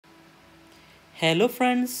Hello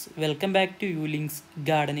friends, welcome back to Yulink's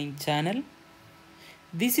gardening channel.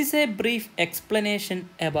 This is a brief explanation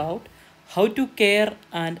about how to care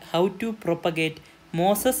and how to propagate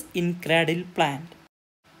mosses in cradle plant.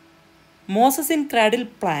 Mosses in cradle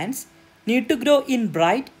plants need to grow in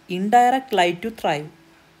bright indirect light to thrive.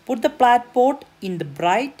 Put the plant pot in the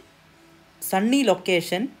bright sunny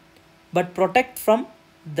location but protect from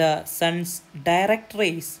the sun's direct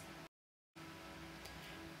rays.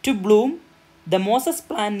 To bloom, the mosses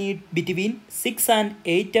plant need between 6 and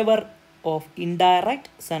 8 hours of indirect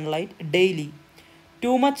sunlight daily.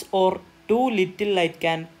 Too much or too little light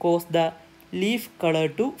can cause the leaf color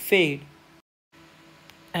to fade.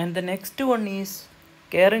 And the next one is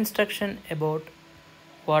care instruction about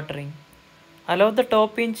watering. Allow the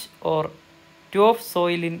top inch or 2 of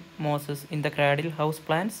soil in mosses in the cradle house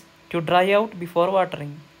plants to dry out before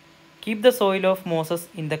watering. Keep the soil of mosses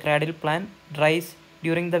in the cradle plant dry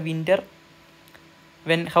during the winter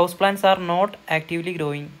when houseplants are not actively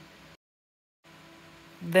growing.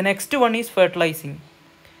 The next one is fertilizing.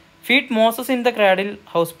 Feed mosses in the cradle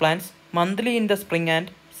houseplants monthly in the spring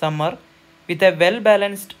and summer with a well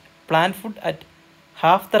balanced plant food at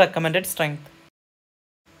half the recommended strength.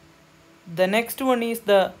 The next one is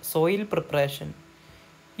the soil preparation.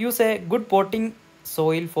 Use a good potting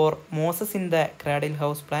soil for mosses in the cradle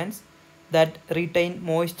houseplants that retain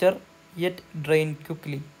moisture yet drain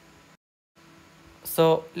quickly.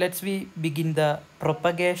 So let's begin the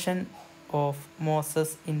propagation of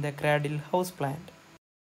mosses in the cradle houseplant.